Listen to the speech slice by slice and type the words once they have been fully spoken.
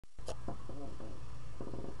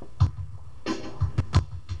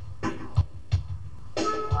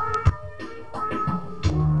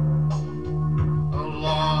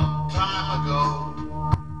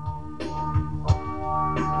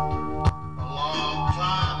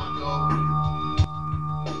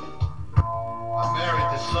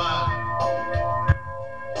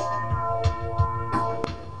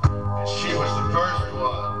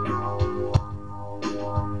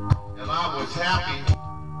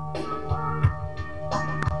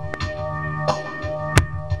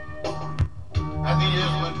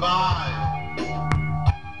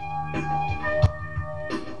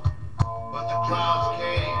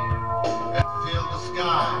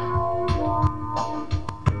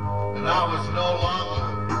and I was no longer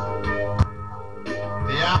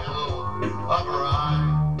the apple of her eye.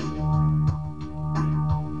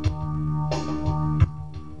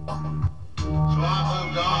 So I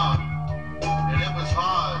moved on, and it was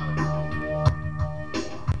hard,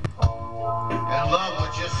 and love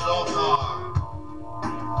was just so far.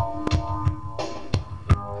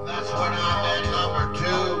 And that's when I met number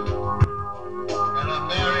two, and I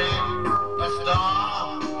married a star.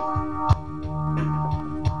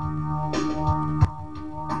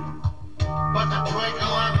 But the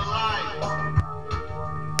twinkle of the light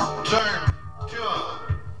turned to a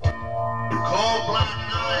cold black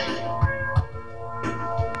night.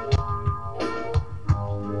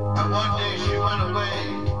 And one day she went away,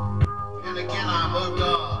 and again I moved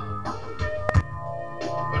on.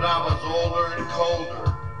 But I was older and colder.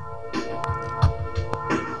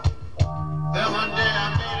 Then one day I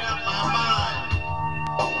made up my mind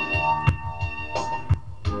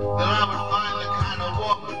that I would find the kind of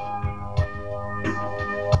woman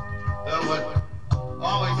that would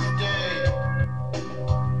always stay.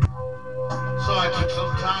 So I took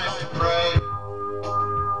some time to pray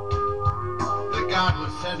that God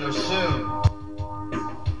would send her soon.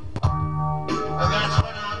 And that's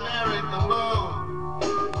when I married the moon.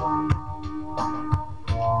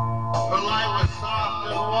 Her light was soft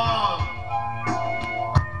and warm,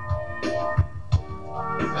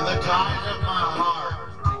 and the ties of my heart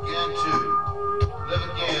began to live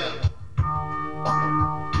again.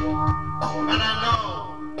 And I know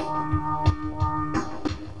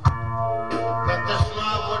that this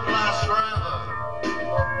love would last forever.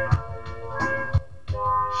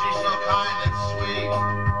 She's so kind and sweet,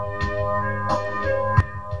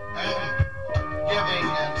 and giving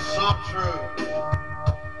and so true.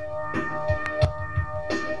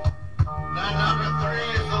 Now number three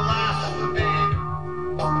is the last for me.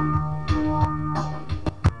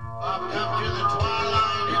 I've come to the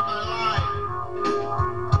twilight in my life,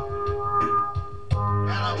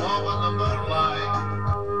 and I'm hoping the moonlight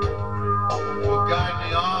will guide me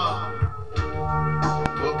on,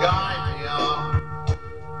 will guide me on,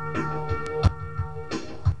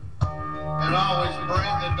 and always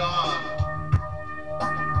bring the dawn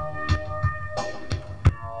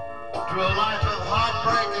to a life of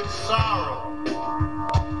heartbreak and sorrow.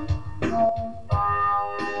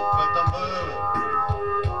 But the moon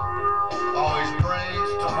always brings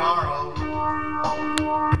tomorrow.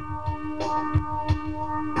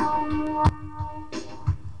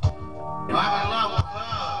 I'm in love with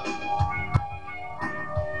her.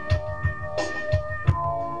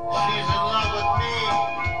 She's in love with me.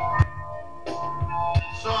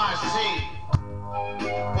 So I see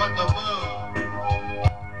what the moon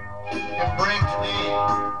can bring to me.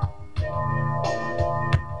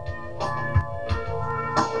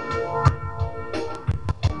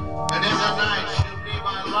 And in the night she'll be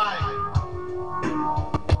my light,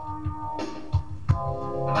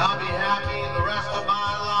 and I'll be happy the rest of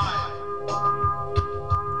my life.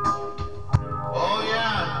 Oh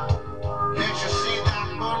yeah, can't you see that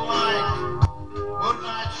moonlight?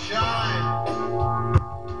 Moonlight shine.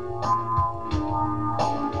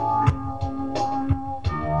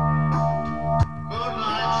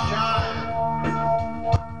 Moonlight shine.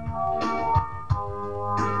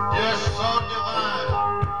 You're so divine.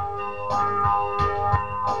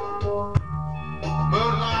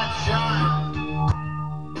 Moonlight shine.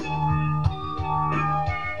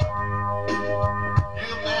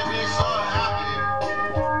 You made me so happy.